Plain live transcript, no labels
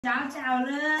早早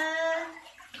了，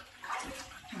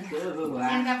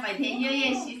现在每天月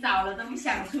月洗澡了都不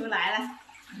想出来了，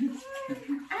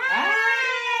哎，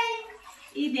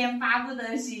一天巴不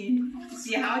得洗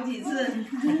好几次，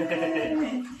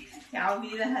调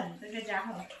皮的很，这个家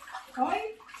伙。哎，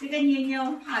这个妞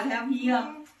妞好调皮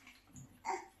哦。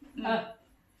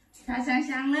擦香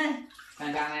香了。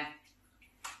香香呢？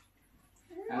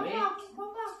公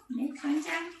公，来香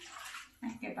香，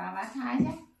来给爸爸擦一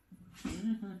下。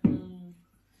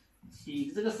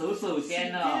洗这个手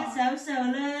先哦。洗这个手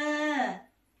了。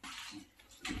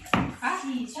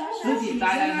洗刷刷。自己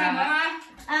擦香香了。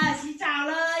啊，洗澡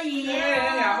了，爷爷。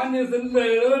要把你生日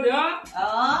了。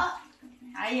哦，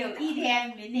还有一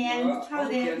天，明天、后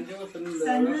天生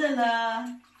日了。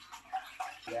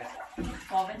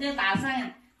我们就打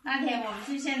算那天我们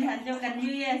去县城，就跟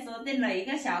月月说订了一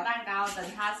个小蛋糕，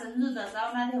等他生日的时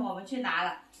候，那天我们去拿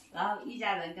了，然后一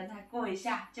家人跟他过一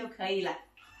下就可以了。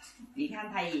你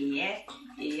看他爷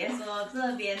爷说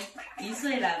这边1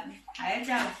岁了，还要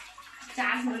叫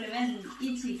家族里面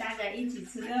大家一起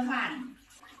吃个饭。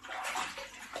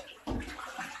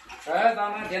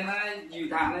到那天呢，鱼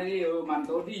塘那里有蛮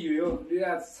多的鱼哦，你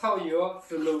要炒鱼哦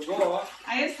，16个哦。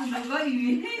还有16个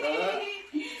鱼。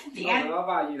你看，要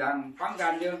把鱼塘放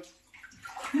干净，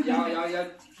要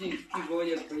几个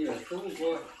也可以，15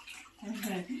个。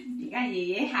你看爷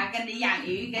爷还跟你养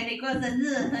鱼，给你过生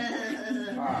日。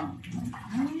啊。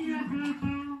哎呀，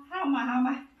好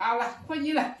嘛。好了，可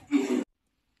以了。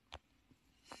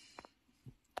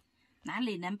哪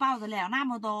里能抱得了那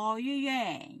么多月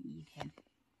月一天？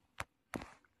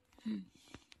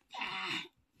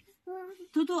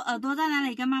兔兔耳朵在哪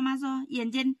里？跟妈妈说。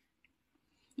眼睛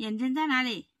在哪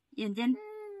里？眼睛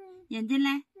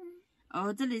呢？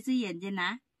哦，这里是眼睛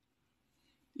啊。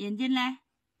眼睛呢？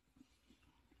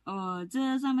哦，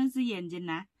这上面是眼睛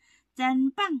啊，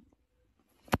真棒！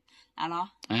老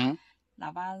罗，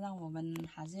老爸让我们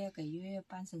还是要给月月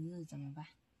办生日，怎么办？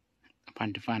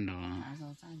办就办了。他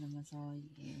说再怎么说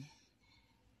也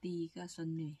第一个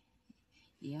孙女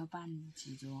也要办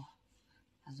几桌，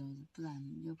他说不然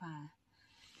又怕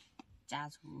家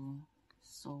族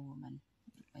说我们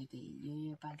没给月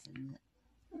月办生日。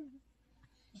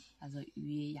他说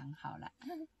鱼也养好了，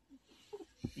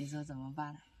你说怎么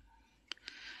办？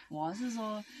我是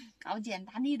说搞简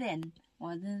单一点，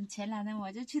我前2天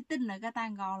我就去订了个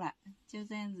蛋糕了，就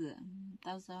这样子，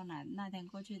到时候那天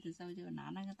过去的时候就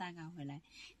拿那个蛋糕回来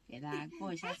给他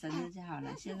过一下生日就好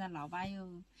了。现在老爸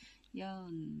又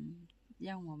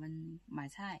让我们买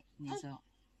菜，你说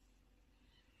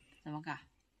怎么搞？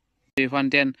去饭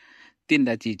店订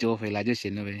了几桌回来就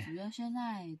行了呗。主要现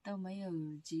在都没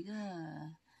有几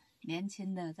个年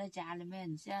轻的在家里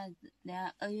面，现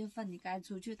在2月份你该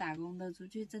出去打工的出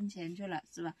去挣钱去了，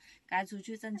是吧？该出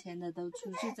去挣钱的都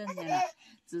出去挣钱了，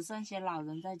只剩些老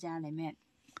人在家里面。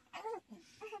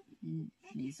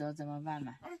你说怎么办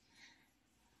嘛？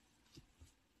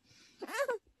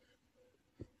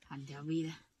很调皮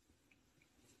的，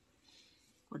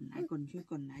滚来滚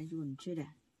去的。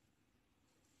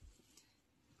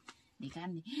你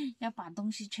看，你要把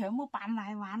东西全部搬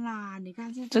来玩啦！你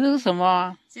看这个是什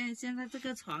么？现在这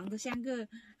个床都像个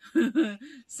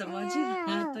什么去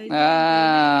堆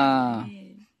啊！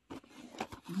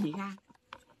你看，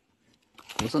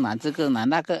不是拿这个拿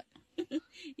那个，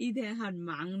一天很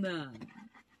忙的。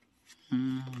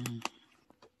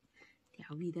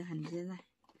调皮的很，现在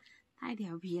太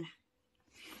调皮了。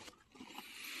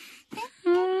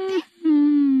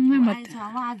不爱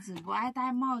穿袜子，不爱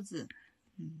戴帽子。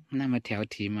那么调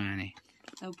皮嘛你？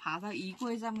都爬到衣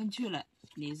柜上面去了，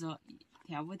你说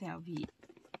调不调皮？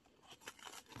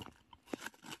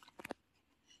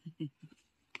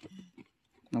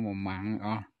那么忙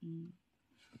啊！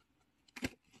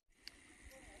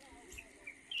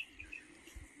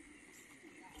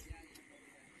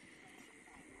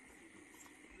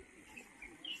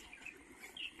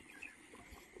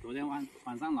昨天晚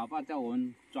上，老爸叫我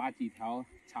们抓几条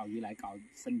草鱼来搞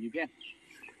生鱼片。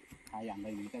他养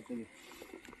的鱼在这里，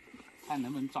看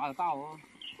能不能抓得到哦。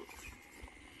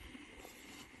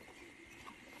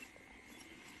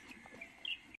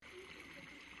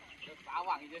这撒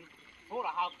网已经破了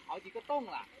好几个洞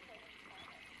了。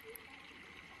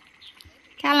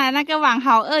看来那个网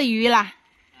好鳄鱼啦。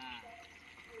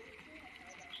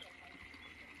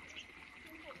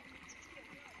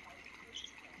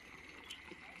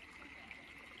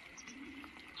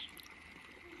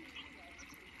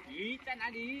鱼在哪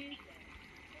里？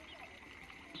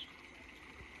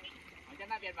好像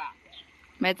那边吧？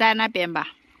没在那边吧？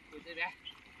就这边。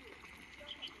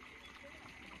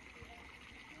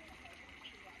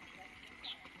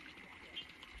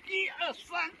1、2、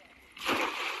3，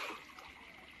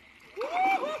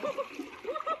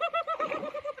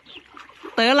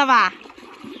得了吧？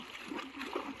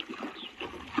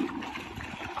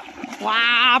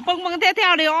哇，蹦蹦跳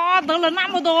跳的哦，得了那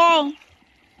么多，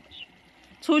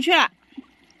出去了。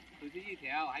出去一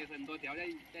条，还有很多条在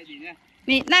里面。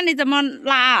那你怎么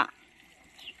拉？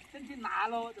先去拿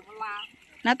喽，怎么拉？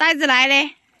拿袋子来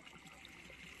嘞。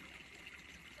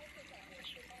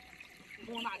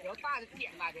摸哪条大就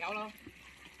捡哪条喽。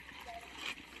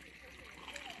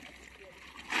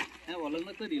哎，我扔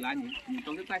到这里来，你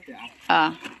都是袋子啊。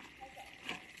啊。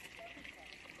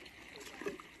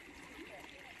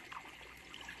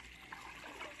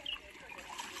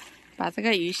把这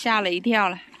个鱼吓了一跳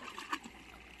了。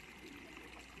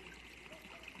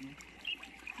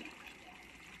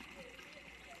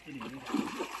这里有一条，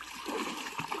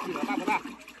这条大不大？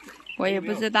我也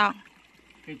不知道。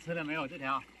可以吃了没有？这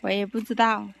条？我也不知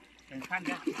道。等看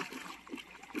看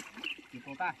有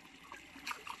多大。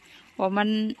我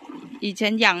们以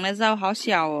前养的时候好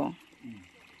小哦。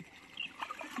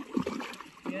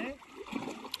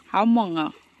好猛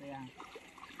哦。对呀。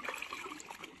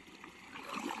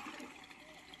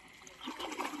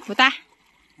不大。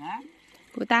啊？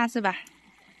不大是吧？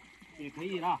也可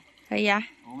以了。可以啊。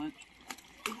我们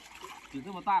有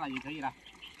这么大了也可以了。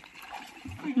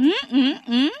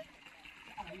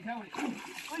吓了一跳！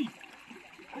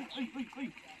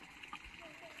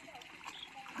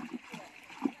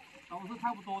都是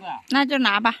差不多的。那就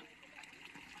拿吧。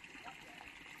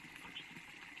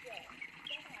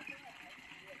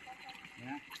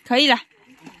可以了。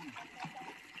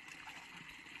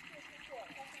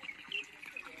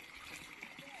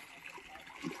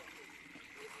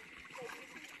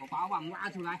我把网拉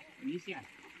出来，你选，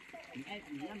你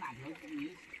要哪条，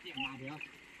你选哪条。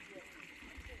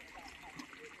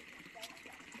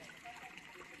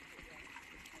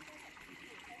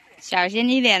小心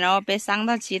一点哦，别伤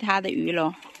到其他的鱼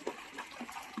咯。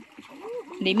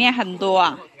里面很多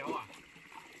啊。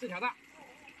这条大，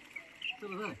是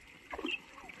不是？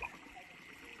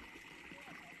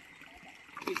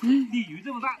鲤鱼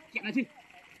这么大，捡了去。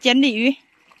捡鲤鱼。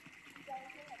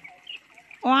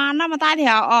哇，那么大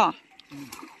条哦。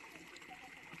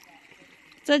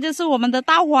这就是我们的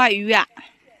稻花鱼啊。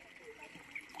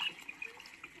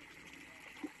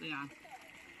对呀。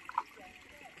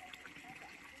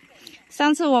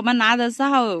上次我们拿的时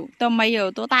候都没有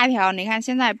多大条，你看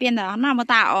现在变得那么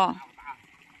大哦。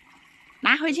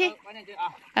拿回去。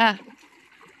嗯。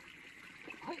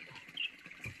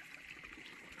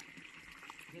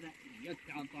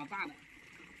要抓大的。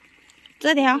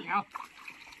这条。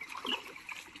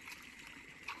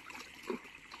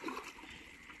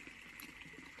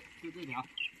就这条，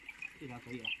这条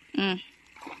可以了。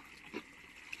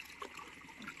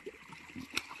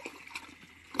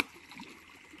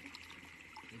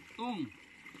动。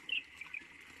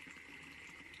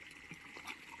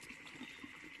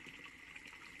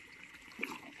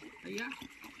哎呀，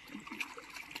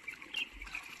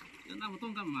要那么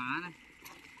动干嘛呢？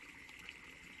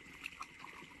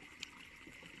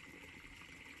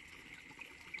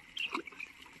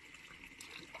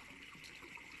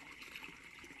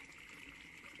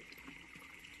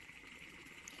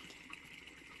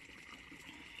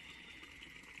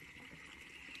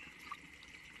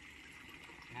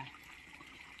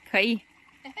可以。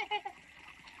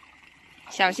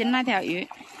小心那条鱼。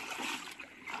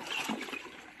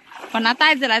我拿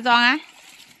袋子来装啊。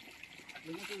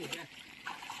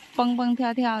蹦蹦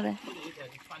跳跳的。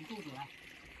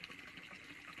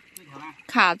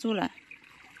卡住了。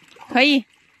可以。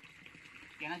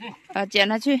捡了去。捡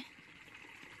了去。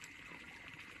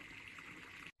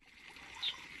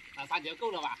3条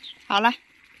够了吧？好了。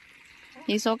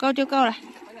你说够就够了。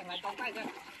快点来装袋子。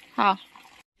好。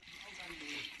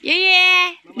月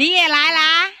月，你也来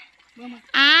啦？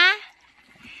啊？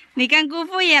你跟姑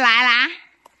父也来啦？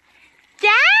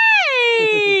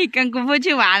耶！跟姑父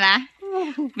去玩了。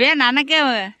不要拿那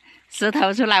个石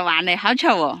头出来玩了，好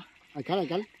丑哦。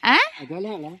啊？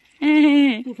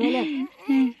不漂亮。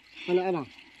来，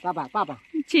爸爸。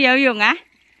去游泳啊？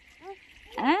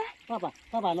啊？爸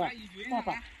爸呢？爸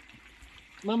爸。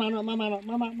妈妈呢？妈妈。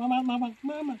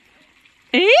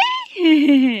诶。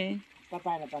拜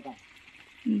拜了。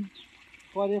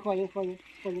欢迎。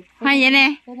欢迎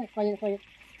呢。欢迎。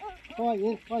走，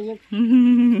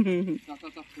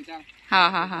回家了。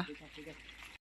好。